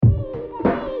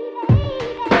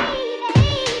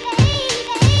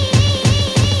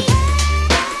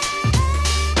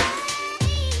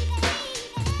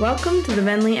Welcome to the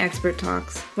Venly Expert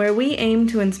Talks, where we aim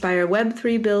to inspire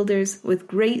Web3 builders with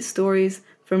great stories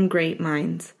from great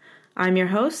minds. I'm your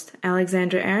host,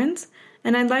 Alexandra Ahrens,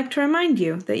 and I'd like to remind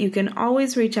you that you can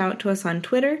always reach out to us on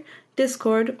Twitter,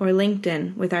 Discord, or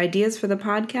LinkedIn with ideas for the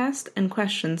podcast and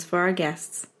questions for our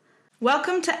guests.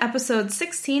 Welcome to episode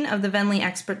 16 of the Venly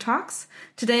Expert Talks.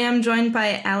 Today I'm joined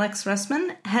by Alex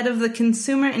Russman, head of the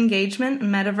Consumer Engagement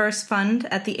Metaverse Fund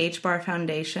at the HBAR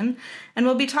Foundation, and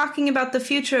we'll be talking about the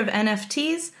future of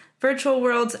NFTs, virtual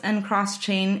worlds, and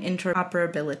cross-chain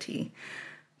interoperability,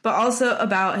 but also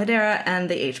about Hedera and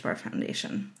the HBAR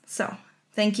Foundation. So,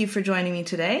 thank you for joining me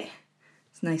today.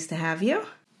 It's nice to have you.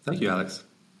 Thank you, Alex.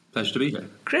 Pleasure to be here.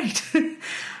 Great.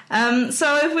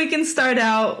 So if we can start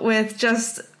out with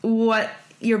just what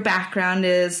your background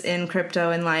is in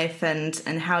crypto and life and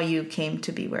how you came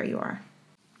to be where you are.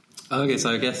 Okay, so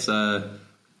I guess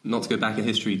not to go back in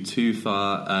history too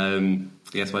far, I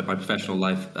guess my professional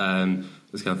life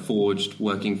was kind of forged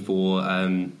working for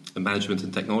a management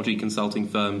and technology consulting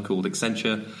firm called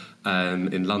Accenture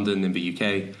in London in the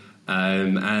UK.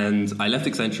 And I left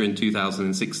Accenture in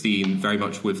 2016 very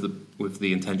much with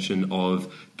the intention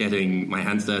of getting my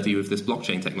hands dirty with this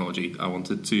blockchain technology. I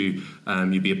wanted to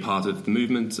be a part of the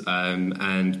movement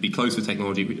and be close to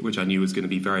technology, which I knew was going to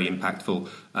be very impactful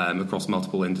across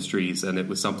multiple industries. And it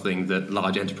was something that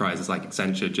large enterprises like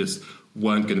Accenture just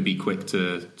weren't going to be quick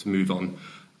to move on.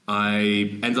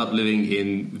 I ended up living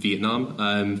in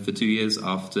Vietnam for 2 years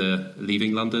after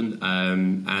leaving London,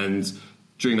 and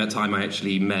during that time, I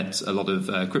actually met a lot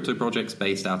of crypto projects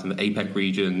based out in the APEC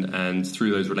region, and through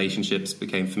those relationships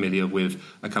became familiar with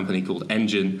a company called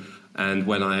Engine. And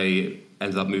when I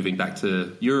ended up moving back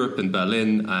to Europe and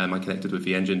Berlin, I connected with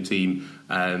the Engine team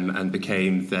and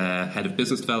became their head of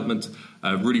business development.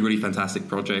 A really, really fantastic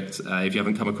project. If you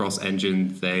haven't come across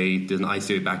Engine, they did an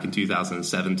ICO back in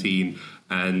 2017.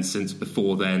 And since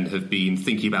before then have been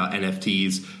thinking about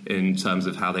NFTs in terms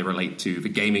of how they relate to the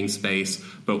gaming space,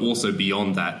 but also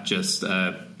beyond that, just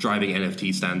driving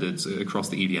NFT standards across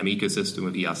the EVM ecosystem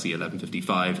with ERC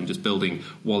 1155 and just building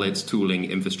wallets, tooling,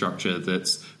 infrastructure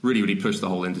that's really, really pushed the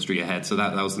whole industry ahead. So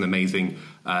that was an amazing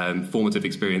formative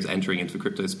experience entering into the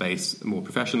crypto space more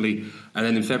professionally. And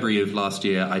then in February of last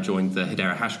year, I joined the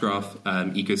Hedera Hashgraph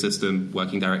ecosystem,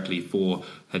 working directly for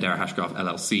Hedera Hashgraph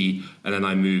LLC. And then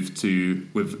I moved to,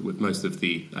 with most of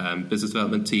the business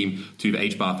development team, to the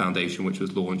HBAR Foundation, which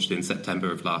was launched in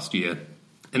September of last year.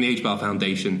 And the HBAR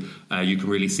Foundation, you can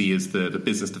really see as the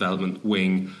business development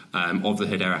wing of the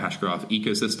Hedera Hashgraph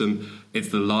ecosystem. It's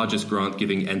the largest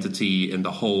grant-giving entity in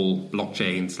the whole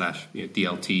blockchain /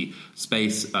 DLT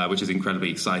space, which is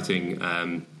incredibly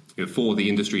exciting for the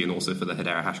industry and also for the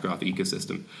Hedera Hashgraph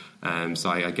ecosystem. So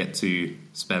I get to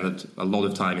spend a lot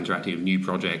of time interacting with new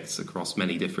projects across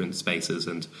many different spaces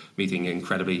and meeting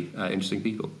incredibly interesting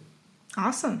people.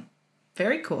 Awesome.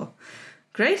 Very cool.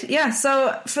 Great. Yeah.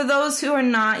 So for those who are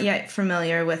not yet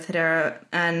familiar with Hedera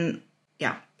and the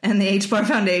HBAR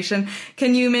Foundation,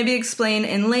 can you maybe explain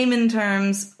in layman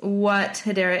terms what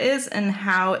Hedera is and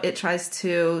how it tries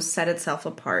to set itself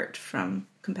apart from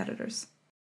competitors?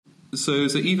 So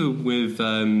even with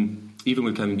kind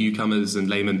of newcomers and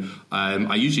laymen,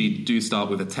 I usually do start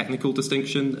with a technical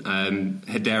distinction.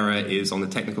 Hedera is on the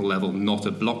technical level not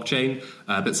a blockchain,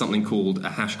 but something called a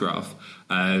hash graph.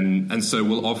 And so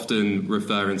we'll often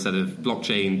refer instead of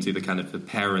blockchain to the kind of the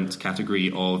parent category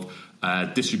of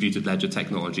distributed ledger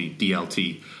technology,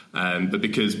 DLT. But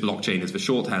because blockchain is the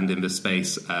shorthand in this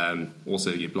space,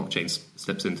 also blockchain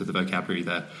slips into the vocabulary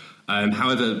there.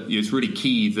 However, it's really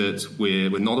key that we're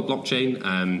not a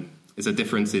blockchain. It's a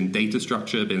difference in data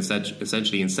structure, but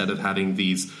essentially instead of having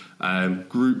these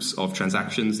groups of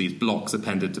transactions, these blocks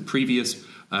appended to previous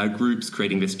groups,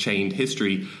 creating this chained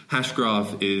history,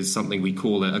 Hashgraph is something we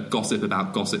call a gossip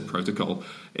about gossip protocol.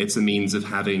 It's a means of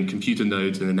having computer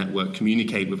nodes in a network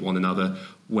communicate with one another,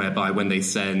 whereby when they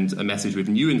send a message with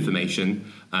new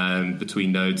information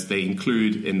between nodes, they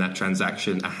include in that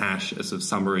transaction a hash, a sort of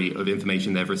summary of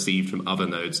information they've received from other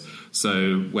nodes.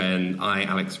 So when I,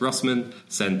 Alex Russman,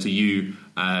 send to you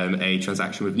a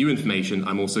transaction with new information,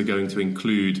 I'm also going to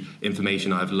include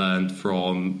information I've learned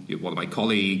from one of my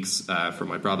colleagues, from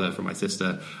my brother, from my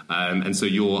sister. And so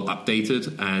you're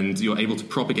updated and you're able to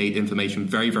propagate information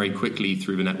very, very quickly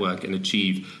through the network and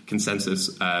achieve consensus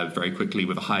very quickly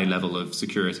with a high level of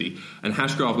security. And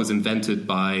Hashgraph was invented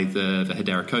by the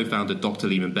Hedera co-founder, Dr.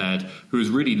 Leemon Baird, who was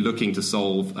really looking to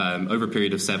solve, over a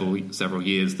period of several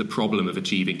years, the problem of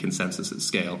achieving consensus at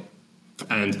scale.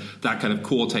 And that kind of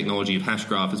core technology of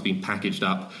Hashgraph has been packaged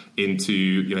up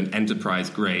into an enterprise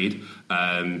grade.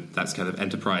 That's kind of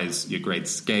enterprise grade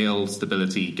scale,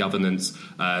 stability, governance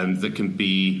that can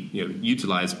be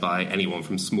utilized by anyone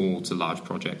from small to large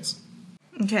projects.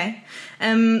 Okay.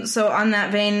 So on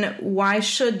that vein, why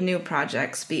should new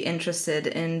projects be interested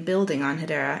in building on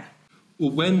Hedera? Well,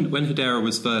 when Hedera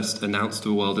was first announced to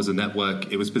the world as a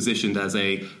network, it was positioned as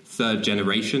a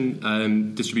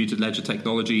third-generation distributed ledger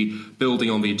technology, building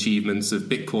on the achievements of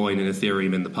Bitcoin and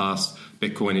Ethereum in the past.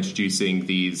 Bitcoin introducing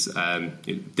these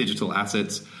digital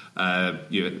assets,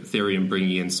 Ethereum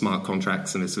bringing in smart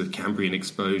contracts and this sort of Cambrian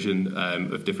explosion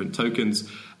of different tokens.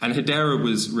 And Hedera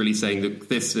was really saying that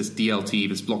this DLT,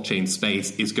 this blockchain space,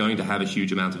 is going to have a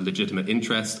huge amount of legitimate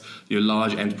interest.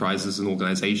 Large enterprises and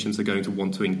organizations are going to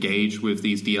want to engage with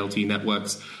these DLT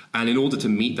networks. And in order to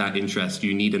meet that interest,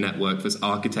 you need a network that's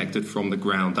architected from the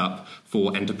ground up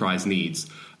for enterprise needs.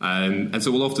 And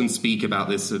so we'll often speak about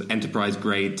this sort of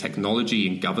enterprise-grade technology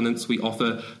and governance we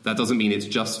offer. That doesn't mean it's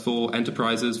just for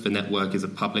enterprises. The network is a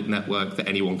public network that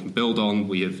anyone can build on.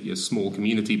 We have small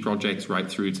community projects right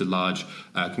through to large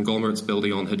conglomerates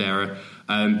building on Hedera.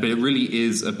 But it really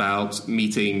is about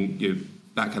meeting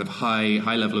that kind of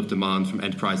high level of demand from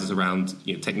enterprises around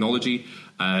technology.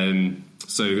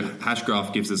 So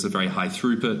Hashgraph gives us a very high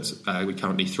throughput. We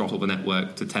currently throttle the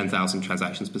network to 10,000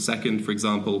 transactions per second, for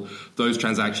example. Those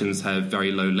transactions have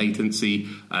very low latency.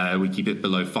 We keep it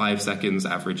below 5 seconds,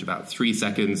 average about 3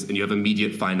 seconds, and you have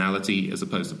immediate finality as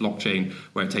opposed to blockchain,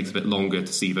 where it takes a bit longer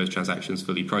to see those transactions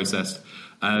fully processed.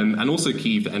 And also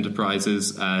key for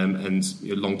enterprises and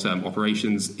long-term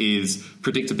operations is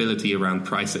predictability around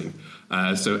pricing.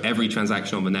 So every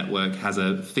transaction on the network has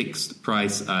a fixed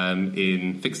price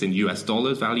fixed in US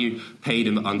dollars value, paid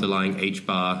in the underlying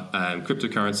HBAR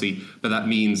cryptocurrency. But that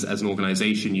means as an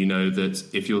organization, you know that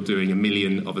if you're doing 1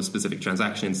 million of a specific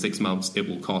transaction in 6 months, it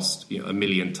will cost 1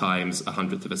 million times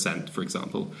 100th of a cent, for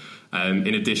example.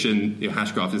 In addition,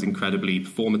 Hashgraph is incredibly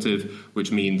performative,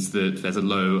 which means that there's a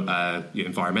low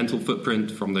environmental footprint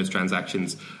from those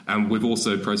transactions. And we've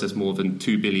also processed more than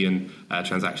 2 billion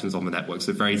transactions on the network,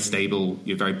 so very stable,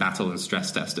 very battle and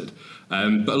stress tested.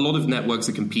 But a lot of networks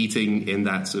are competing in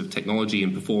that sort of technology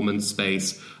and performance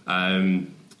space.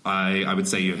 I would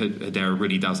say Hedera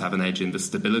really does have an edge in the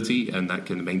stability, and that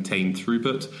can maintain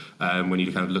throughput when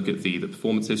you kind of look at the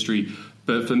performance history.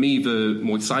 But for me, the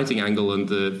more exciting angle and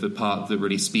the part that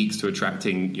really speaks to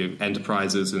attracting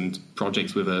enterprises and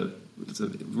projects with a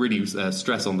really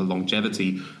stress on the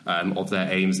longevity of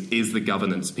their aims is the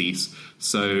governance piece.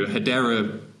 So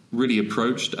Hedera really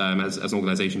approached as an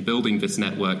organization building this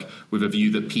network with a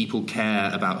view that people care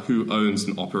about who owns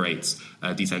and operates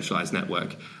a decentralized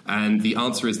network. And the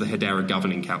answer is the Hedera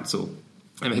Governing Council.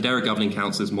 And the Hedera Governing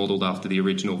Council is modeled after the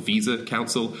original Visa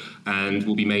Council and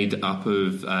will be made up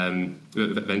of,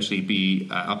 eventually be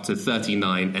up to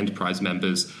 39 enterprise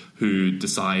members who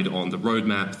decide on the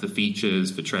roadmap, the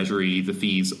features, the treasury, the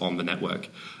fees on the network.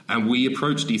 And we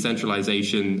approach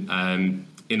decentralization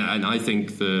in I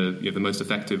think the most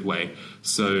effective way.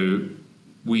 So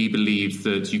we believe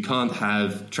that you can't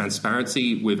have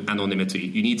transparency with anonymity.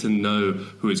 You need to know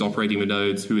who is operating the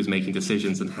nodes, who is making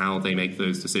decisions, and how they make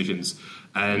those decisions.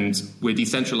 And we're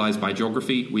decentralized by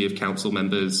geography. We have council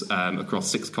members across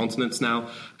 6 continents now,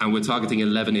 and we're targeting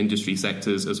 11 industry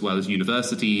sectors as well as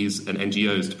universities and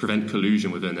NGOs to prevent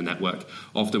collusion within the network.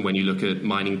 Often when you look at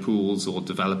mining pools or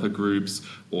developer groups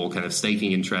or kind of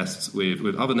staking interests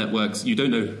with other networks, you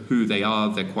don't know who they are.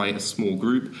 They're quite a small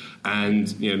group,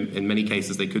 and in many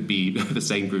cases they could be the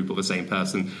same group or the same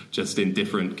person, just in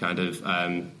different kind of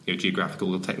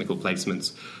geographical or technical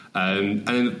placements. And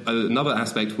then another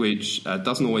aspect which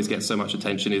doesn't always get so much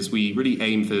attention is we really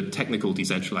aim for technical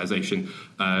decentralization.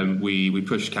 We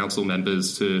push council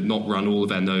members to not run all of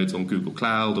their nodes on Google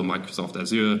Cloud or Microsoft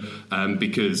Azure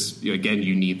because, again,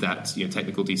 you need that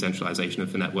technical decentralization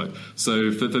of the network.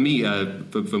 So for me,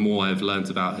 for more I've learned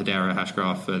about Hedera,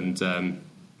 Hashgraph, and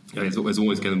there's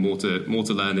always kind of more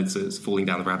to learn. It's falling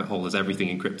down the rabbit hole as everything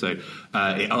in crypto.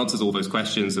 It answers all those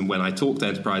questions, and when I talk to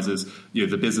enterprises,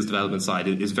 the business development side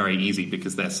is very easy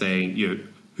because they're saying,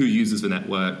 who uses the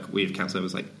network? We have council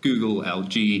members like Google,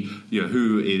 LG.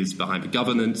 Who is behind the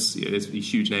governance? There's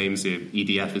these huge names.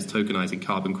 EDF is tokenizing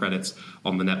carbon credits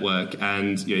on the network,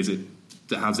 and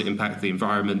how does it impact the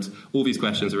environment? All these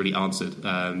questions are already answered,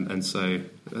 and so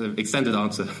extended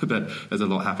answer, but there's a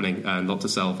lot happening and a lot to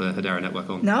sell the Hedera network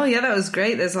on. No, yeah, that was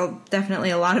great. There's definitely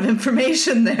a lot of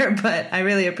information there, but I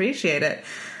really appreciate it.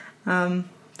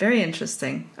 Very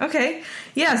interesting. Okay,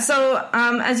 yeah. So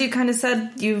as you kind of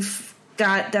said, you've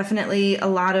got definitely a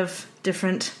lot of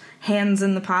different hands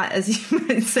in the pot, as you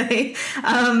might say.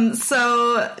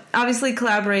 So obviously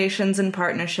collaborations and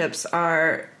partnerships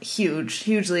are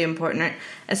hugely important,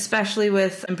 especially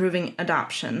with improving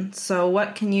adoption. So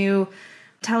what can you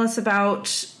tell us about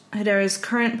Hedera's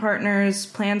current partners,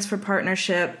 plans for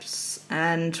partnerships,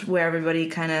 and where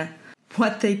everybody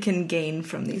what they can gain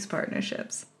from these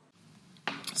partnerships?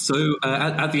 So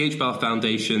at the HBAR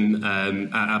Foundation,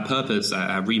 our purpose,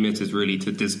 our remit is really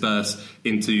to disperse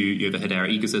into the Hedera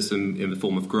ecosystem in the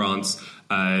form of grants,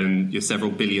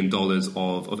 several $1 billion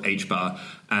of HBAR.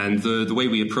 And the way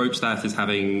we approach that is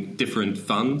having different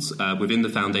funds within the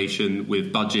foundation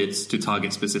with budgets to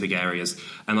target specific areas.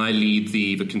 And I lead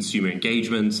the consumer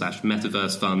engagement /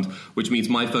 metaverse fund, which means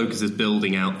my focus is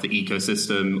building out the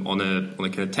ecosystem on a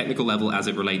kind of technical level as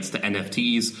it relates to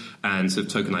NFTs and sort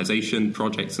of tokenization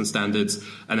projects and standards.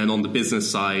 And then on the business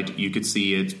side, you could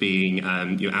see it being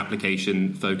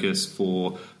application focus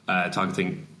for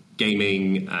targeting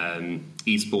gaming,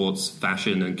 esports,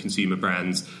 fashion and consumer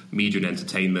brands, media and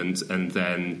entertainment, and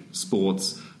then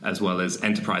sports, as well as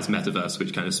enterprise metaverse,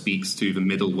 which kind of speaks to the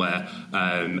middleware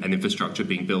and infrastructure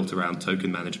being built around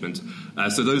token management.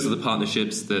 So those are the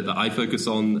partnerships that I focus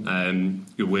on.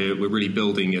 We're really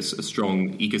building a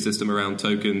strong ecosystem around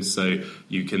tokens. So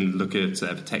you can look at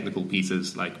technical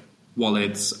pieces like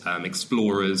wallets,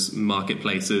 explorers,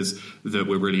 marketplaces, that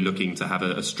we're really looking to have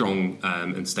a strong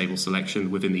and stable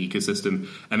selection within the ecosystem.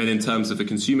 And then in terms of the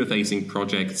consumer-facing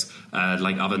projects,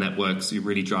 like other networks, you're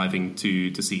really driving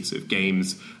to see sort of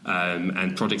games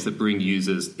and projects that bring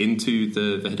users into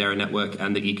the Hedera network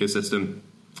and the ecosystem.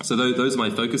 So those are my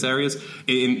focus areas.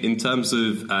 In terms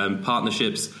of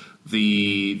partnerships,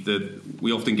 we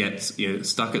often get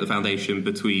stuck at the foundation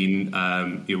between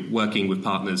working with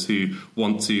partners who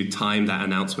want to time that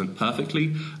announcement perfectly,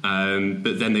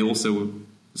 but then they also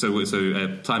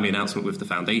time the announcement with the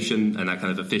foundation and that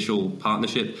kind of official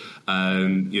partnership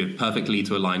perfectly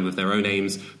to align with their own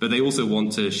aims, but they also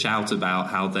want to shout about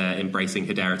how they're embracing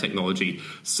Hedera technology.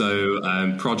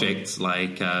 So projects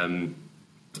like ACT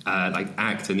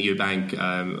and Neobank,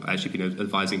 actually been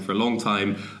advising for a long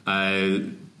time.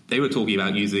 They were talking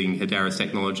about using Hedera's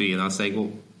technology, and I was saying, well,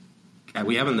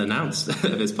 we haven't announced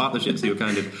this partnership, so you're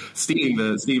kind of stealing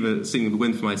the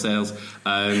wind for my sails.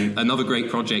 Another great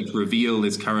project, Reveal,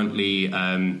 is currently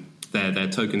their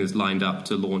token is lined up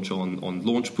to launch on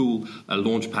Launchpool, a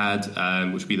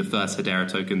Launchpad, which will be the first Hedera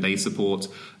token they support.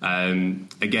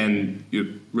 Again,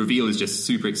 Reveal is just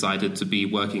super excited to be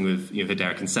working with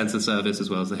Hedera Consensus Service as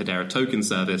well as the Hedera Token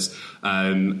Service,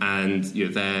 and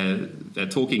they're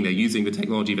talking, they're using the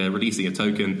technology, they're releasing a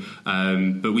token,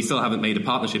 but we still haven't made a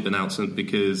partnership announcement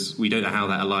because we don't know how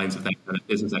that aligns with their kind of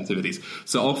business activities.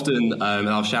 So often, and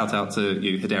I'll shout out to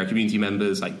Hedera community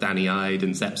members like Danny Ide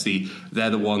and Zepsi, they're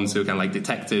the ones who are kind of like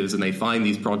detectives, and they find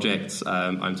these projects.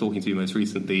 I'm talking to most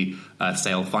recently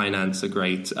Sale Finance, a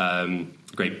great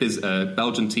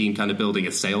Belgian team kind of building a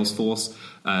Salesforce,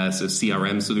 so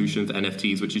CRM solution for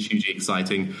NFTs, which is hugely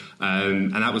exciting.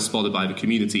 And that was spotted by the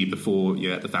community before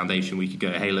at the foundation we could go,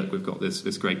 hey, look, we've got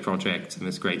this great project and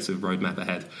this great sort of roadmap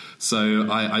ahead.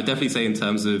 So I definitely say in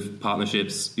terms of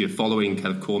partnerships, following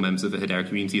kind of core members of the Hedera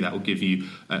community, that will give you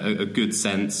a good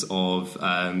sense of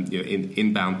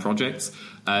inbound projects.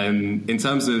 In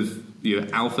terms of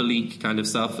alpha leak kind of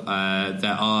stuff,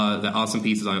 there are some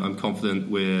pieces I'm confident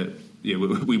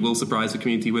we will surprise the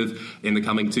community with in the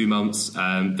coming 2 months.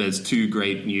 There's 2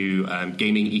 great new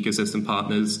gaming ecosystem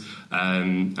partners,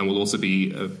 and we'll also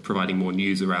be providing more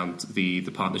news around the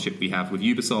partnership we have with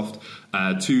Ubisoft.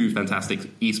 2 fantastic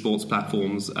esports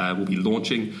platforms will be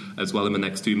launching as well in the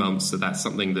next 2 months, so that's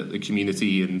something that the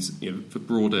community and the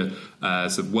broader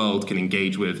sort of world can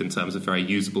engage with in terms of very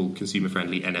usable,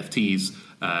 consumer-friendly NFTs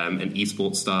and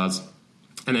esports stars.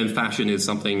 And then fashion is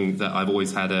something that I've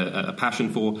always had a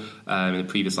passion for. In the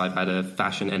previous life, I had a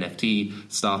fashion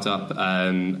NFT startup,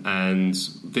 and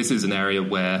this is an area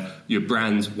where your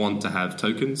brands want to have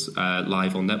tokens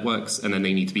live on networks, and then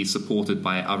they need to be supported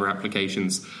by other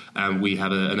applications. And we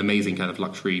have an amazing kind of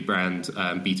luxury brand,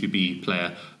 B2B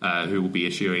player, who will be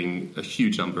issuing a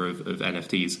huge number of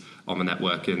NFTs on the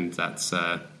network, and that's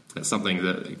something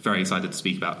that I'm very excited to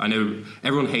speak about. I know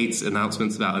everyone hates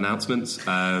announcements about announcements,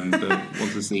 but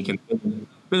want to sneak in a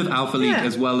bit of alpha leak,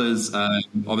 as well as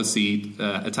obviously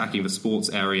attacking the sports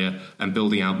area and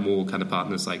building out more kind of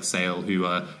partners like Sale, who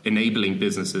are enabling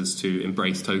businesses to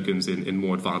embrace tokens in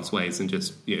more advanced ways than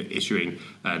just issuing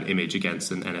an image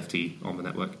against an NFT on the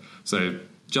network. So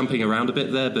jumping around a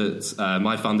bit there, but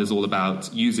my fund is all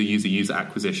about user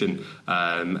acquisition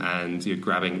and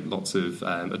grabbing lots of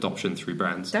adoption through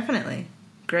brands. Definitely.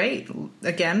 Great.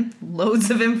 Again, loads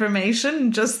of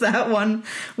information, just that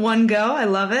one go. I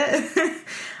love it.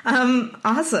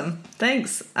 Awesome.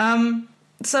 Thanks.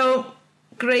 So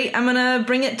great. I'm going to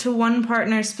bring it to one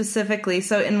partner specifically.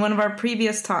 So in one of our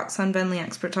previous talks on Venly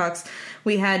Expert Talks,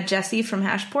 we had Jesse from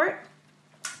Hashport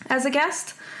as a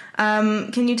guest.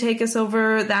 Can you take us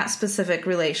over that specific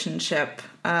relationship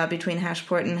between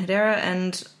Hashport and Hedera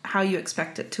and how you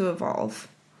expect it to evolve?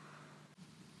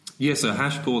 Yeah, so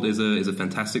Hashport is a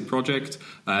fantastic project,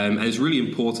 and it's really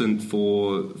important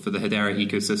for the Hedera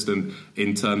ecosystem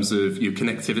in terms of your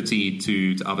connectivity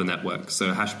to other networks.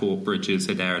 So Hashport bridges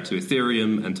Hedera to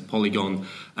Ethereum and to Polygon,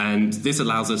 and this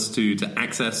allows us to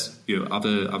access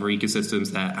other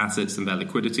ecosystems, their assets and their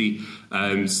liquidity.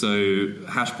 So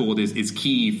Hashport is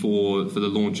key for the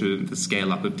launch of the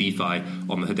scale up of DeFi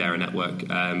on the Hedera network.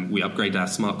 We upgraded our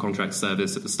smart contract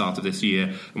service at the start of this year,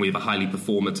 and we have a highly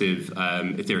performative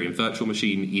Ethereum virtual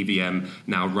machine, EVM,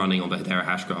 now running on the Hedera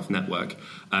Hashgraph network.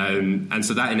 And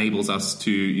so that enables us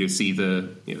to see the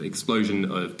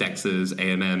explosion of DEXs,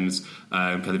 AMMs,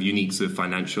 kind of unique sort of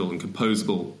financial and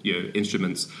composable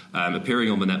instruments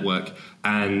appearing on the network.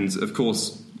 And of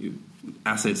course,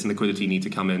 assets and liquidity need to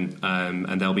come in,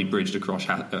 and they'll be bridged across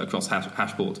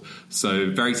Hashport.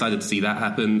 So very excited to see that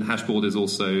happen. Hashport is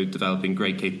also developing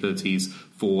great capabilities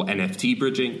for NFT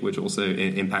bridging, which also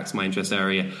impacts my interest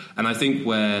area. And I think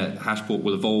where Hashport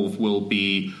will evolve will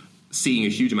be seeing a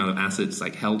huge amount of assets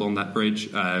held on that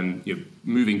bridge,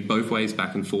 moving both ways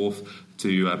back and forth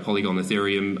to Polygon,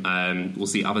 Ethereum. We'll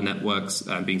see other networks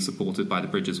being supported by the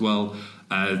bridge as well.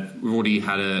 We've already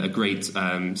had a great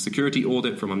security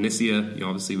audit from Omnisia,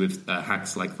 obviously with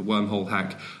hacks like the wormhole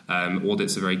hack.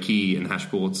 Audits are very key, and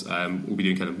Hashport will be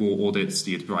doing kind of more audits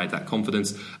to provide that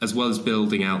confidence, as well as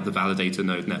building out the validator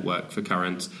node network for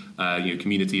current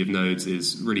community of nodes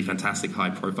is really fantastic,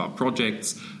 high-profile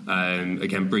projects.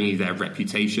 Again, bringing their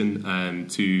reputation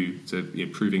to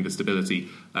proving the stability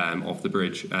of the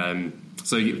bridge.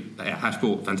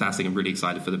 Hashport, fantastic. I'm really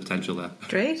excited for the potential there.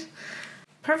 Great.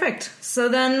 Perfect. So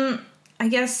then I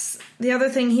guess the other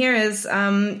thing here is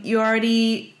you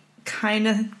already kind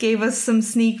of gave us some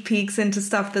sneak peeks into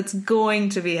stuff that's going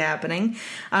to be happening.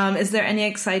 Is there any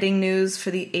exciting news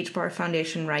for the HBAR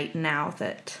Foundation right now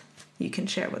that you can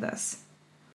share with us?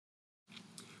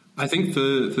 I think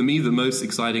for me, the most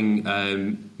exciting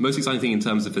thing in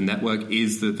terms of the network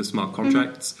is the smart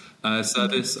contracts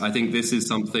service. I think this is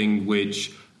something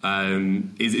which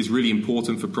is really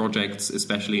important for projects,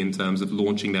 especially in terms of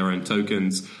launching their own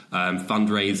tokens,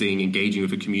 fundraising, engaging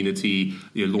with the community,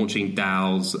 launching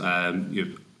DAOs,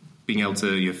 being able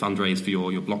to fundraise for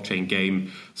your blockchain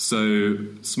game. So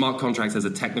smart contracts as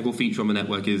a technical feature on the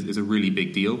network is a really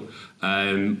big deal.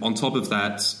 On top of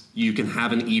that, you can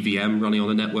have an EVM running on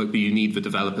the network, but you need the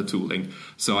developer tooling.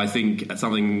 So I think that's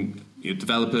something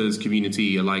developers,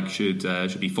 community alike should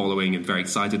be following and very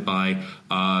excited by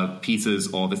pieces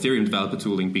of Ethereum developer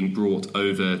tooling being brought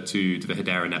over to the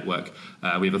Hedera network.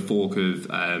 We have a fork of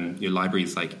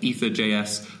libraries like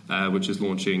Ether.js, which is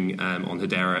launching on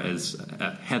Hedera as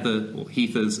Heather or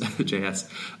Heathers.js.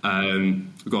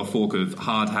 We've got a fork of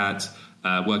Hardhat,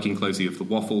 working closely with the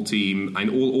Waffle team, and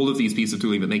all of these pieces of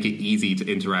tooling that make it easy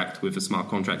to interact with the smart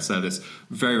contract service.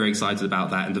 Very, very excited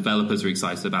about that, and developers are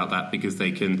excited about that because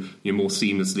they can more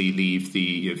seamlessly leave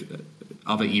the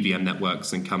other EVM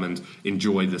networks and come and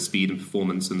enjoy the speed and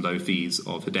performance and low fees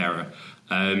of Hedera.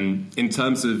 In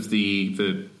terms of the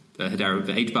Hedera,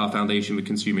 the HBAR Foundation, the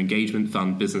Consumer Engagement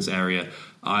Fund business area,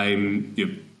 I'm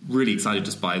really excited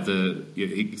just by the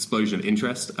explosion of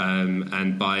interest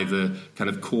and by the kind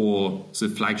of core sort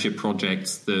of flagship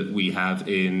projects that we have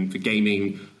in the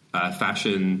gaming,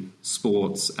 fashion,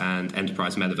 sports, and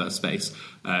enterprise metaverse space.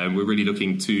 We're really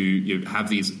looking to have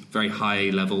these very high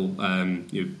level,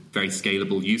 very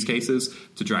scalable use cases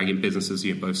to drag in businesses,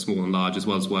 both small and large, as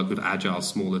well as work with agile,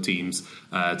 smaller teams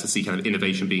to see kind of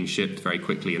innovation being shipped very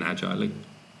quickly and agilely.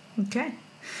 Okay.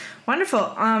 Wonderful.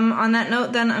 On that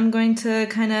note, then, I'm going to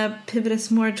kind of pivot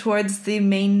us more towards the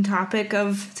main topic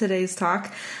of today's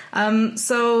talk.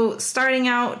 So starting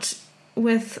out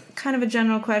with kind of a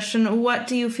general question, what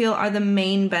do you feel are the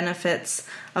main benefits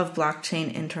of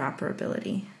blockchain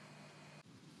interoperability?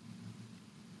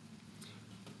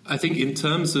 I think in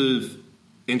terms of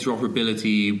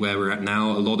interoperability, where we're at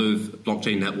now, a lot of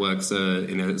blockchain networks are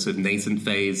in a sort of nascent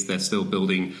phase. They're still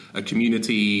building a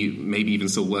community, maybe even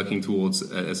still working towards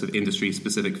a sort of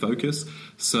industry-specific focus.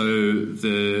 So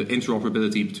the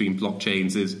interoperability between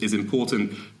blockchains is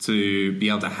important to be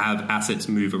able to have assets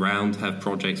move around, have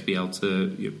projects be able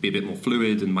to be a bit more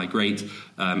fluid and migrate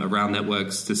around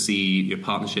networks to see your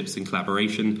partnerships and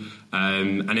collaboration.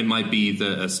 And it might be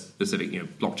that a specific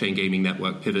blockchain gaming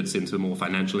network pivots into a more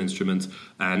financial instrument,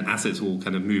 and assets will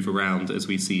kind of move around as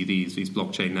we see these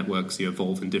blockchain networks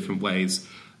evolve in different ways.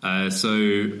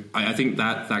 So I think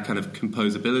that kind of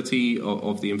composability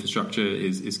of the infrastructure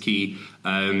is key.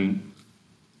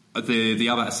 The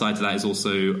other side to that is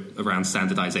also around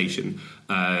standardization.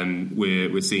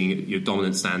 We're seeing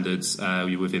dominant standards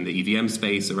within the EVM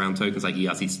space around tokens like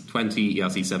ERC20,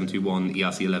 ERC721,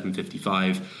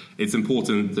 ERC1155. It's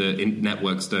important that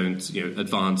networks don't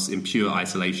advance in pure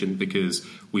isolation, because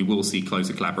we will see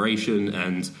closer collaboration,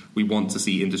 and we want to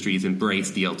see industries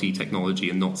embrace DLT technology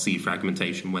and not see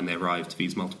fragmentation when they arrive to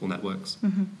these multiple networks.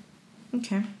 Mm-hmm.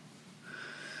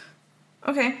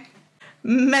 Okay.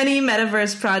 Many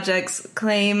metaverse projects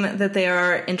claim that they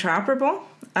are interoperable.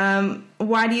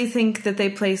 Why do you think that they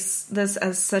place this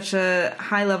as such a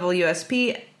high-level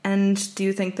USP, and do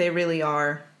you think they really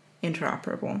are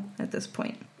interoperable at this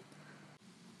point?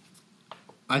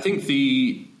 I think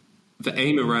the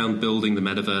aim around building the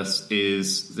metaverse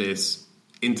is this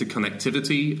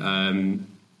interconnectivity,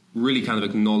 really kind of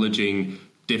acknowledging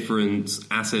different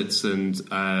assets and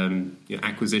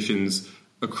acquisitions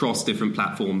across different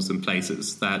platforms and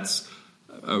places. That's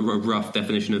a rough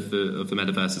definition of the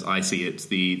metaverse as I see it.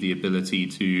 The ability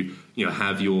to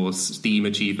have your Steam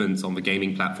achievements on the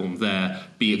gaming platform there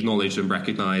be acknowledged and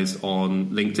recognized on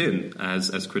LinkedIn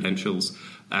as credentials.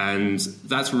 And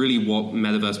that's really what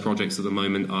metaverse projects at the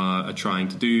moment are trying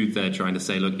to do. They're trying to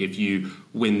say, look, if you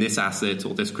win this asset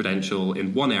or this credential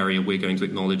in one area, we're going to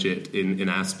acknowledge it in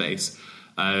our space.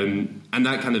 And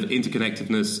that kind of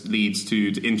interconnectedness leads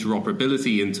to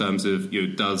interoperability in terms of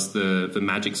does the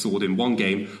magic sword in one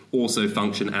game also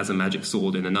function as a magic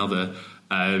sword in another?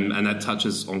 And that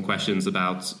touches on questions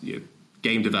about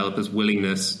game developers'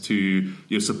 willingness to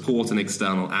support an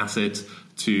external asset,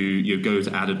 to go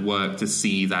to added work to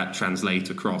see that translate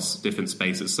across different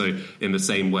spaces. So in the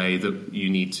same way that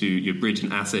you need to bridge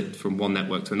an asset from one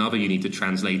network to another, you need to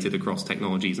translate it across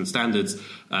technologies and standards.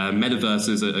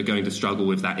 Metaverses are going to struggle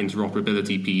with that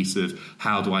interoperability piece of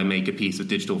how do I make a piece of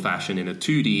digital fashion in a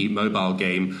 2D mobile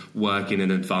game work in an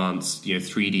advanced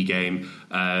 3D game,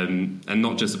 and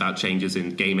not just about changes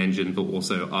in game engine, but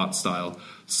also art style.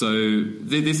 So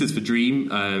this is the dream,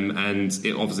 and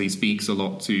it obviously speaks a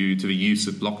lot to the use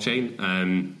of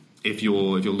blockchain. If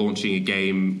you're launching a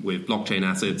game with blockchain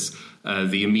assets,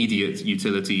 the immediate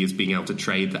utility is being able to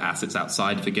trade the assets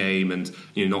outside of the game, and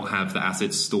not have the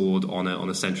assets stored on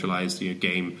a centralized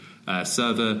game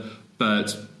server.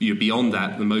 But beyond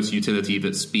that, the most utility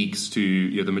that speaks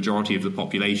to the majority of the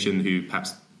population who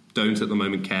perhaps don't at the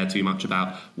moment care too much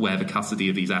about where the custody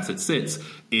of these assets sits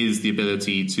is the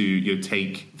ability to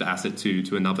take the asset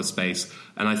to another space.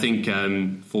 And I think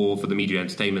for the media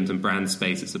entertainment and brand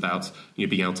space, it's about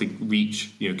being able to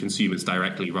reach consumers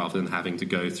directly rather than having to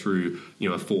go through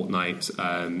a Fortnite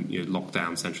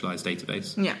lockdown centralized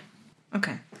database. Yeah.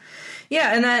 Okay.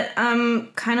 Yeah, and that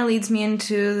kind of leads me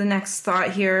into the next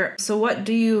thought here. So what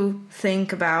do you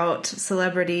think about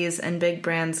celebrities and big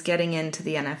brands getting into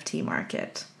the NFT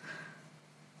market?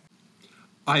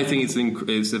 I think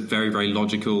it's a very, very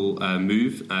logical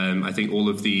move. I think all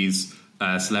of these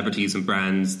celebrities and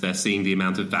brands, they're seeing the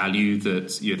amount of value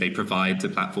that they provide to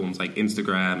platforms like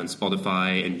Instagram and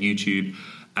Spotify and YouTube,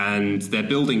 and they're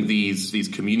building these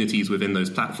communities within those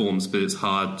platforms. But it's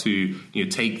hard to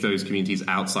take those communities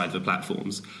outside the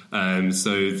platforms.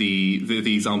 So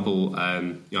the example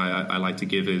I like to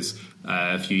give is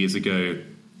a few years ago,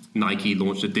 Nike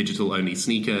launched a digital-only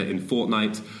sneaker in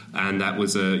Fortnite, and that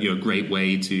was a great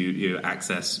way to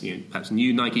access perhaps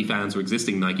new Nike fans or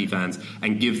existing Nike fans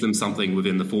and give them something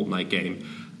within the Fortnite game.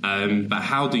 But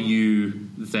how do you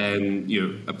then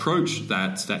approach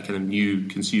that kind of new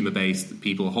consumer base, that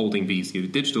people holding these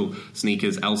digital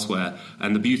sneakers elsewhere?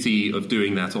 And the beauty of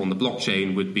doing that on the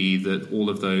blockchain would be that all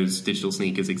of those digital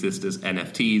sneakers exist as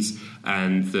NFTs,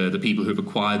 and the people who have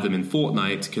acquired them in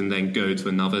Fortnite can then go to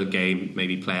another game,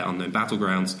 maybe PlayerUnknown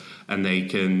Battlegrounds, and they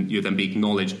can then be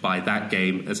acknowledged by that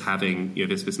game as having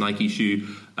this Nike shoe.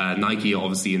 Nike are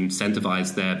obviously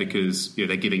incentivized there because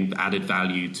they're giving added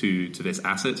value to this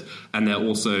asset, and they're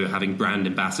also having brand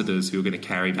ambassadors who are going to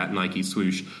carry that Nike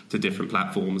swoosh to different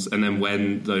platforms. And then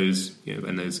when those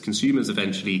consumers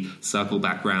eventually circle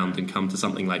back round and come to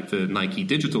something like the Nike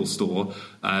Digital Store,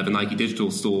 the Nike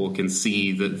Digital Store can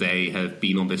see that they have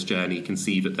been on this journey, can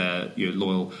see that they're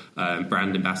loyal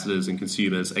brand ambassadors and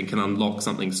consumers, and can unlock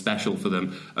something special for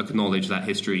them, acknowledge that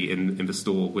history in the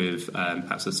store with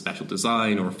perhaps a special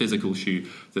design or a physical shoe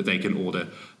that they can order.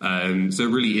 So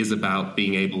it really is about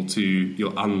being able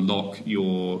to unlock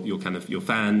your kind of your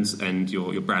fans and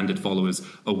your branded followers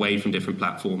away from different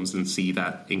platforms and see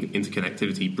that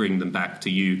interconnectivity bring them back to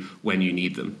you when you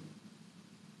need them.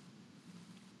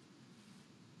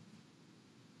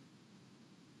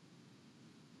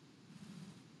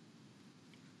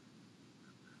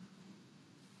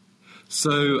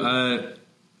 So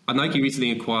Nike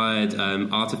recently acquired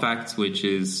Artifact, which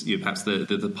is perhaps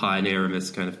the pioneer in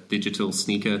this kind of digital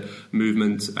sneaker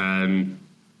movement.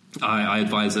 I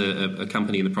advise a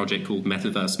company in the project called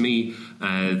Metaverse Me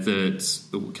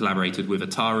that collaborated with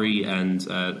Atari and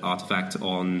Artifact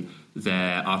on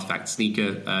their Artifact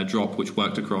sneaker drop, which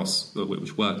works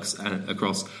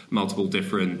across multiple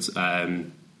different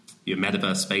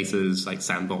metaverse spaces like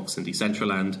Sandbox and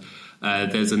Decentraland.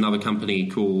 There's another company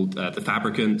called The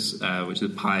Fabricant, which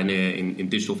is a pioneer in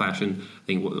digital fashion. I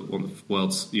think one of the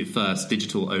world's first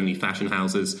digital-only fashion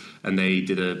houses, and they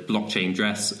did a blockchain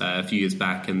dress a few years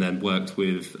back, and then worked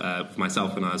with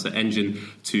myself and others at Engine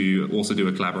to also do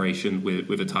a collaboration with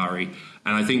Atari.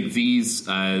 And I think these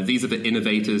are the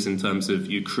innovators in terms of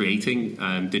creating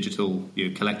digital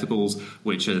collectibles,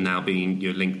 which are now being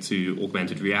linked to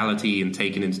augmented reality and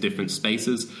taken into different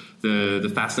spaces.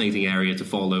 The fascinating area to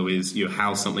follow is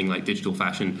how something like digital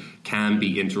fashion can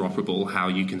be interoperable, how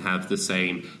you can have the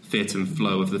same fit and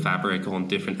flow of the fabric on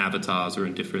different avatars or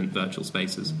in different virtual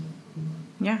spaces.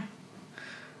 Yeah,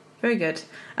 very good.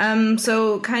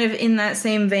 So kind of in that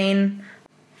same vein,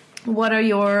 what are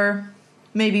your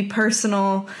maybe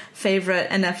personal favorite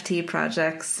NFT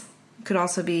projects? Could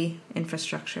also be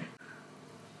infrastructure.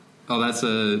 Oh, that's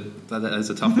a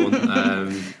tough one.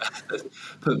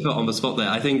 Put on the spot there.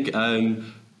 I think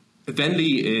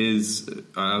Venly is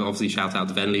obviously shout out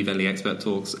to Venly Expert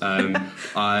Talks. I've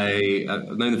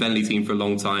known the Venly team for a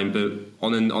long time, but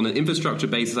on an infrastructure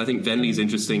basis, I think Venly is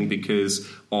interesting because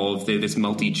of this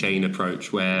multi-chain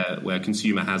approach where a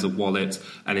consumer has a wallet,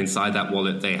 and inside that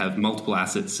wallet they have multiple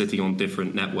assets sitting on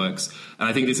different networks. And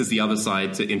I think this is the other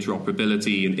side to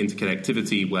interoperability and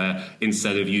interconnectivity, where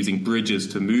instead of using bridges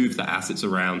to move the assets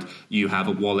around, you have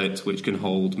a wallet which can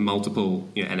hold multiple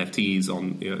NFTs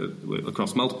on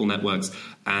across multiple networks,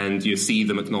 and you see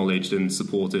them acknowledged and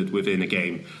supported within a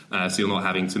game. So you're not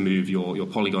having to move your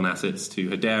Polygon assets to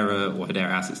Hedera or Hedera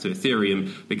assets to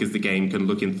Ethereum, because the game can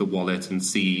look into the wallet and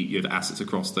see the assets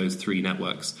across those three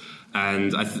networks.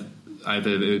 And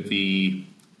the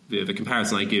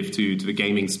comparison I give to the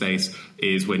gaming space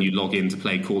is when you log in to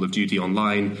play Call of Duty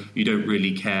online, you don't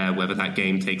really care whether that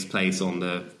game takes place on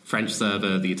the French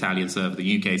server, the Italian server,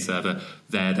 the UK server.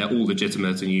 They're all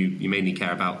legitimate, and you mainly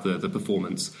care about the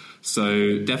performance.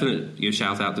 So definitely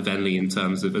shout out to Venly in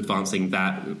terms of advancing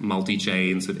that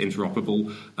multi-chain sort of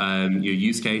interoperable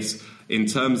use case. In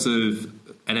terms of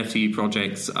NFT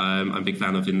projects, I'm a big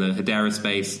fan of in the Hedera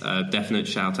space. Definite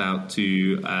shout out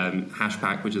to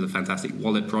Hashpack, which is a fantastic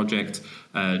wallet project.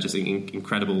 Just an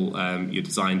incredible your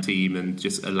design team, and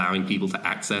just allowing people to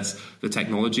access the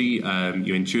technology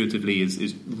intuitively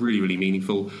is really, really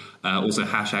meaningful. Also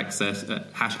Hash Access,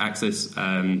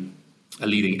 a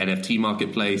leading NFT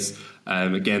marketplace,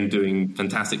 again doing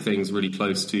fantastic things really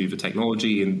close to the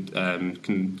technology and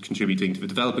contributing to the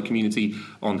developer community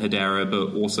on Hedera,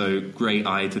 but also great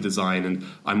eye to design. And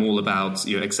I'm all about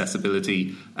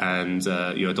accessibility and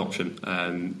adoption.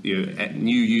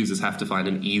 New users have to find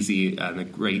an easy and a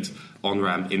great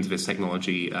on-ramp into this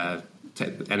technology,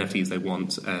 NFTs they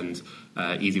want, and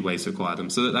easy ways to acquire them.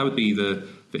 So that would be the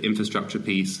infrastructure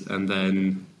piece. And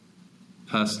then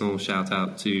personal shout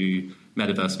out to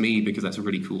Metaverse Me, because that's a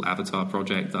really cool avatar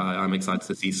project that I'm excited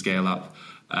to see scale up,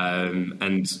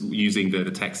 and using the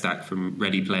tech stack from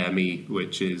Ready Player Me,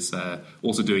 which is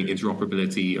also doing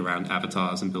interoperability around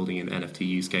avatars and building in NFT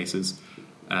use cases.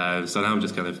 So now I'm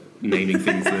just kind of naming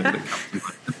things that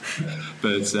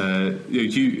come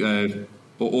to mind.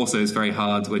 But also, it's very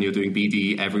hard when you're doing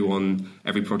BD. Every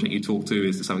project you talk to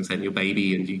is to some extent your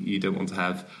baby, and you don't want to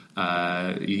have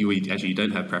you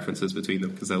don't have preferences between them,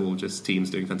 because they're all just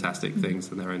teams doing fantastic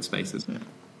things in their own spaces.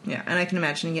 Yeah, and I can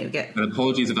imagine you get. And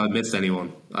apologies if I've missed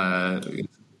anyone. And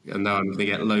now I'm going to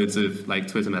get loads of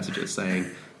Twitter messages saying,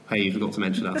 "Hey, you forgot to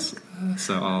mention us."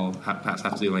 So I'll perhaps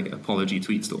have to do an apology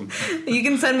tweet storm. You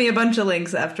can send me a bunch of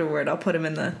links afterward. I'll put them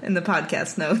in the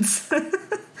podcast notes.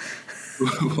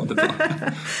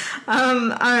 All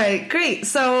right, great.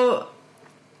 So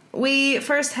we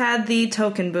first had the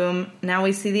token boom. Now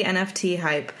we see the NFT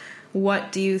hype.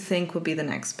 What do you think will be the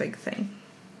next big thing?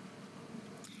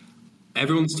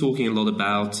 Everyone's talking a lot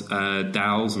about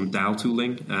DAOs and DAO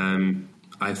tooling.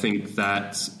 I think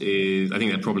that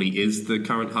probably is the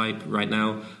current hype right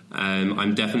now.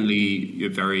 I'm definitely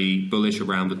very bullish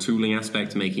around the tooling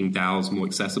aspect, making DAOs more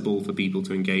accessible for people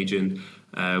to engage in.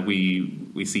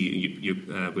 We see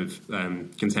with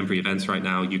contemporary events right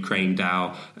now, Ukraine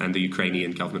DAO and the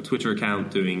Ukrainian government Twitter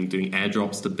account doing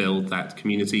airdrops to build that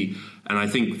community. And I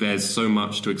think there's so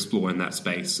much to explore in that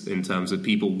space in terms of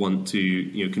people want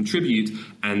to contribute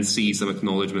and see some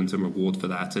acknowledgement and reward for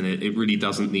that. And it really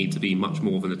doesn't need to be much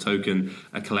more than a token,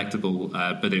 a collectible,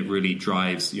 but it really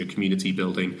drives community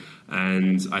building.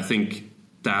 And I think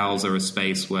DAOs are a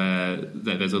space where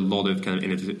there's a lot of kind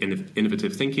of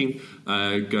innovative thinking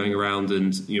going around,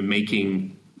 and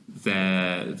making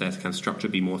their kind of structure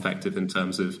be more effective in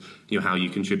terms of how you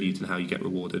contribute and how you get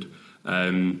rewarded.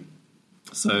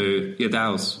 So yeah,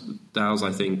 DAOs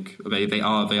I think they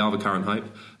are the current hype,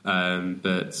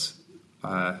 but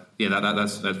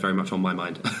that's very much on my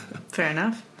mind. Fair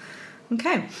enough.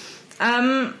 Okay.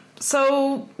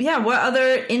 So, what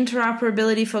other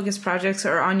interoperability-focused projects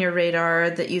are on your radar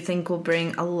that you think will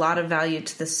bring a lot of value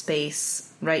to the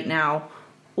space right now?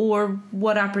 Or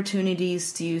what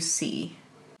opportunities do you see?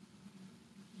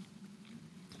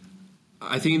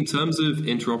 I think in terms of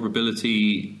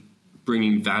interoperability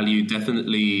bringing value,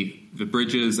 definitely the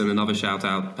bridges, and another shout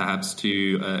out perhaps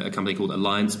to a company called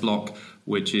Alliance Block,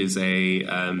 which is a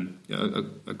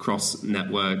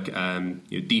cross-network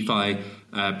DeFi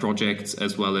project,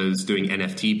 as well as doing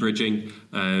NFT bridging,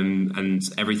 and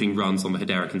everything runs on the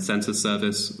Hedera Consensus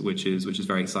service, which is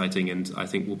very exciting, and I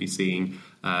think we'll be seeing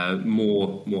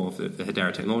more of the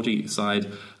Hedera technology side.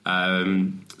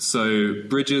 So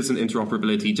bridges and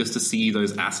interoperability, just to see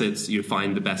those assets, you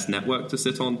find the best network to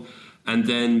sit on. And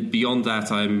then beyond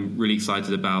that, I'm really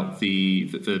excited about the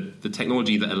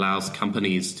technology that allows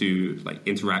companies to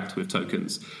interact with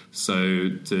tokens. So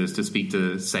to speak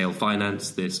to Sail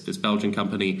Finance, this Belgian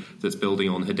company that's building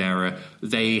on Hedera,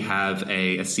 they have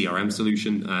a CRM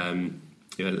solution,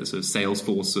 a sort of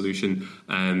Salesforce solution,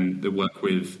 that work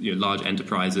with large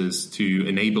enterprises to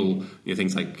enable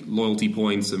things like loyalty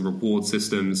points and reward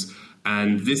systems.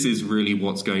 And this is really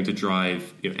what's going to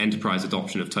drive enterprise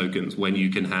adoption of tokens, when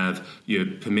you can have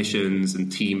permissions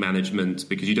and team management,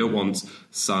 because you don't want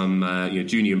some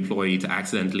junior employee to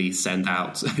accidentally send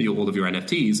out all of your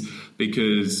NFTs,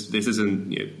 because this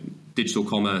isn't digital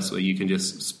commerce where you can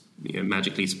just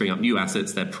magically spring up new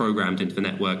assets. They're programmed into the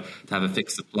network to have a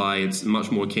fixed supply. It's much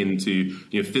more akin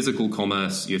to physical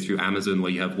commerce through Amazon,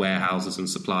 where you have warehouses and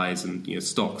supplies and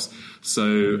stocks.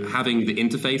 So having the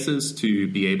interfaces to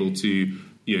be able to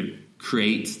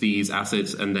create these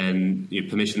assets, and then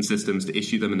permission systems to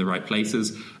issue them in the right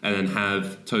places, and then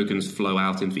have tokens flow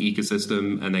out into the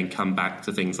ecosystem, and then come back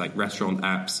to things like restaurant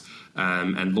apps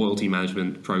and loyalty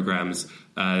management programs.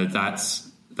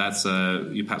 That's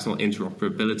perhaps not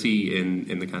interoperability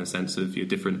in the kind of sense of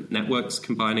different networks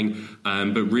combining,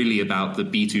 but really about the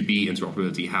B2B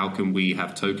interoperability. How can we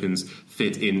have tokens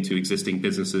fit into existing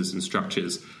businesses and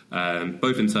structures,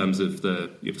 both in terms of the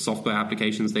software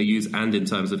applications they use, and in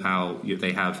terms of how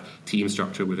they have team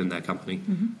structure within their company.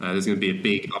 Mm-hmm. There's going to be a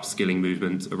big upskilling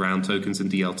movement around tokens and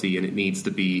DLT, and it needs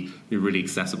to be really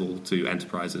accessible to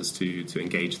enterprises to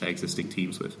engage their existing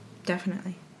teams with.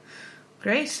 Definitely.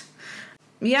 Great.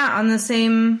 Yeah, on the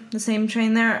same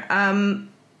train there.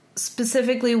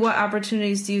 Specifically, what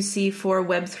opportunities do you see for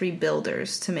Web3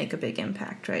 builders to make a big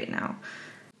impact right now?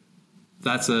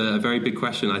 That's a very big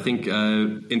question. I think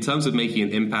in terms of making an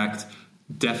impact,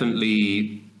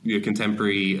 definitely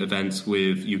contemporary events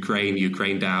with Ukraine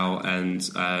DAO,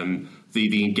 and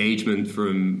the engagement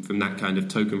from that kind of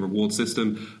token reward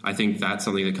system. I think that's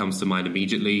something that comes to mind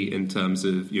immediately in terms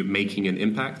of making an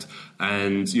impact.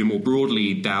 And more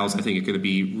broadly, DAOs, I think, are going to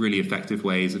be really effective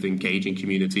ways of engaging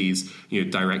communities,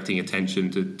 directing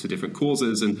attention to different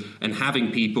causes, and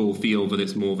having people feel that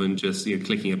it's more than just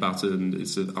clicking a button.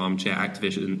 It's an armchair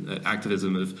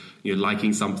activism of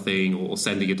liking something or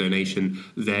sending a donation.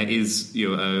 There is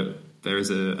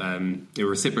a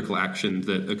reciprocal action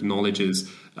that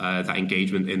acknowledges that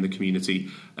engagement in the community.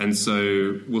 And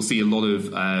so we'll see a lot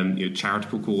of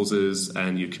charitable causes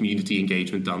and community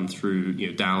engagement done through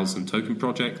DAOs and token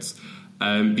projects.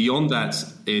 Beyond that,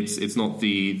 it's not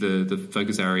the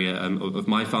focus area of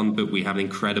my fund, but we have an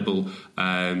incredible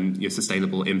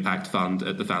sustainable impact fund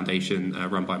at the foundation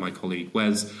run by my colleague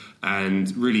Wes.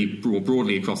 And really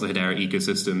broadly across the Hedera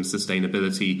ecosystem,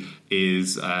 sustainability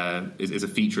is a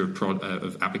feature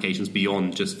of applications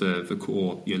beyond just the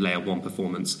core layer one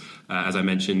performance. As I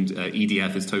mentioned,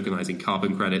 EDF is tokenizing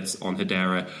carbon credits on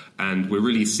Hedera, and we're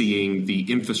really seeing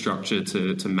the infrastructure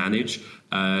to manage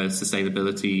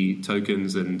sustainability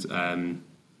tokens and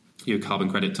carbon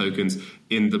credit tokens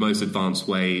in the most advanced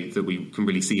way that we can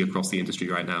really see across the industry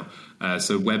right now.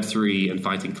 So Web3 and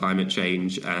fighting climate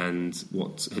change, and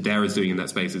what Hedera is doing in that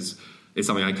space is is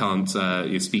something I can't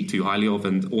speak too highly of,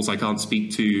 and also I can't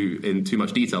speak to in too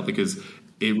much detail because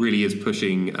it really is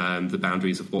pushing the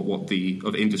boundaries of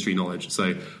of industry knowledge.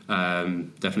 So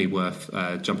definitely worth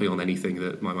jumping on anything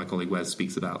that my colleague Wes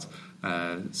speaks about.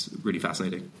 It's really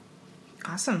fascinating.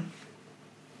 Awesome.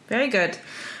 Very good.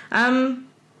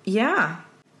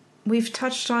 We've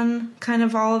touched on kind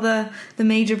of all the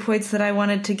major points that I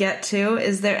wanted to get to.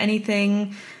 Is there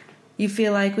anything you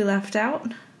feel like we left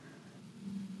out?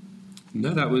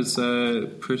 No, that was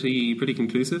pretty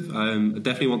conclusive. I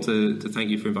definitely want to thank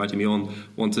you for inviting me on.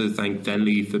 Want to thank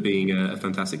Venly for being a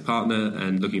fantastic partner,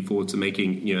 and looking forward to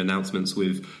making announcements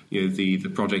with the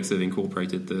projects that have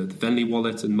incorporated the Venly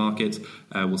wallet and market.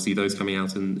 We'll see those coming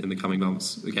out in the coming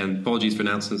months. Again, apologies for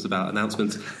announcements about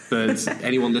announcements, but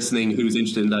anyone listening who's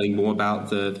interested in learning more about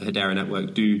the Hedera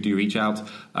network, do reach out.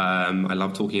 I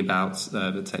love talking about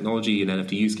the technology and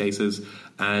NFT use cases.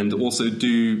 And also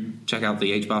do check out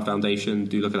the HBAR Foundation,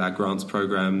 do look at our grants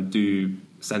program, do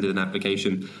send in an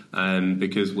application,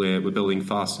 because we're building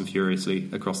fast and furiously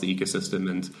across the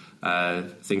ecosystem, and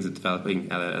things are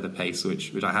developing at a pace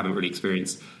which I haven't really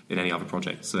experienced in any other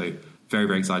project. So very,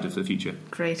 very excited for the future.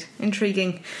 Great.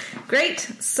 Intriguing. Great.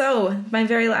 So my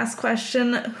very last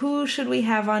question, who should we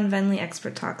have on Venly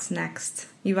Expert Talks next?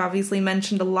 You've obviously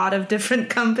mentioned a lot of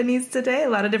different companies today, a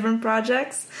lot of different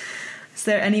projects. Is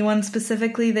there anyone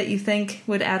specifically that you think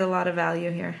would add a lot of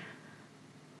value here?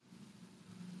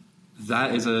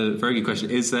 That is a very good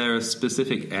question. Is there a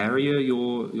specific area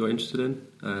you're interested in?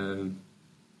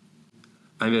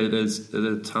 I mean, there's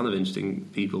a ton of interesting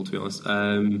people, to be honest.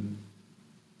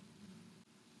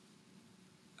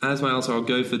 As my answer, I'll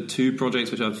go for two projects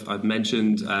which I've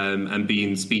mentioned and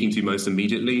been speaking to most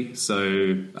immediately. So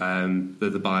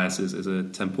the bias is a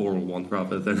temporal one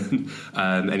rather than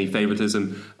any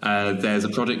favoritism. There's a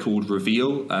project called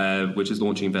Reveal, which is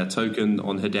launching their token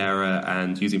on Hedera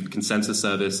and using the consensus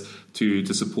service to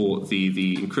support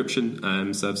the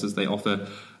encryption services they offer.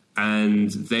 And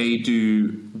they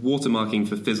do watermarking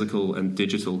for physical and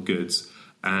digital goods.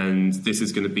 And this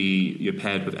is going to be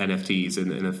paired with NFTs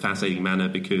in a fascinating manner,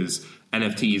 because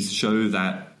NFTs show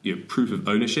that proof of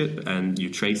ownership, and you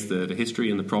trace the history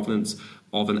and the provenance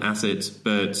of an asset,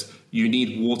 but you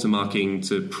need watermarking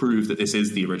to prove that this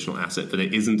is the original asset, that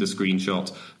it isn't a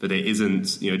screenshot, that it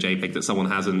isn't a JPEG, that someone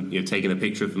hasn't taken a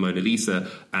picture of the Mona Lisa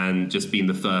and just been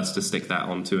the first to stick that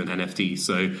onto an NFT.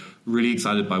 So really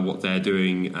excited by what they're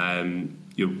doing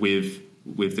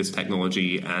with this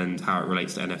technology and how it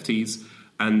relates to NFTs.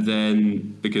 And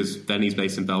then, because Venly's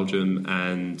based in Belgium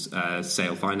and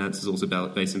Sale Finance is also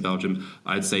based in Belgium,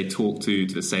 I'd say talk to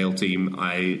the Sale team.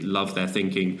 I love their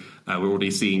thinking. We're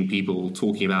already seeing people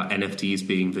talking about NFTs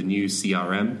being the new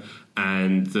CRM,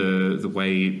 and the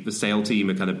way the Sale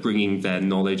team are kind of bringing their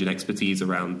knowledge and expertise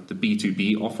around the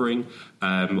B2B offering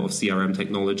of CRM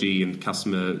technology and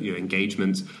customer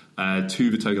engagement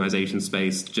to the tokenization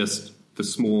space. Just the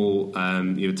small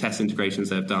test integrations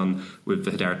they've done with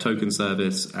the Hedera token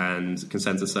service and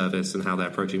consensus service, and how they're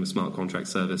approaching the smart contract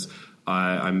service.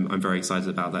 I'm very excited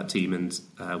about that team, and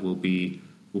we'll be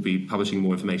publishing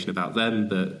more information about them,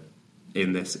 but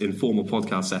in this informal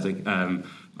podcast setting.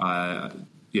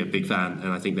 Big fan,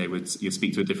 and I think they would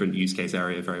speak to a different use case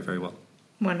area very, very well.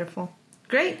 Wonderful.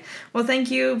 Great. Well,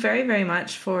 thank you very, very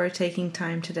much for taking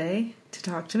time today to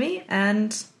talk to me,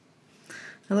 and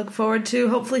I look forward to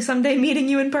hopefully someday meeting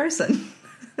you in person.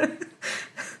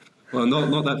 Well,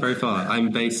 not that very far. I'm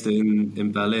based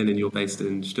in Berlin, and you're based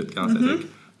in Stuttgart, I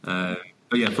think.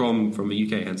 But yeah, from the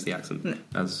UK, hence the accent,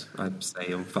 as I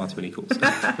say on far too many calls.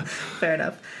 Fair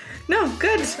enough. No,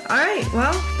 good. All right.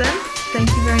 Well, then, thank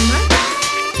you very much.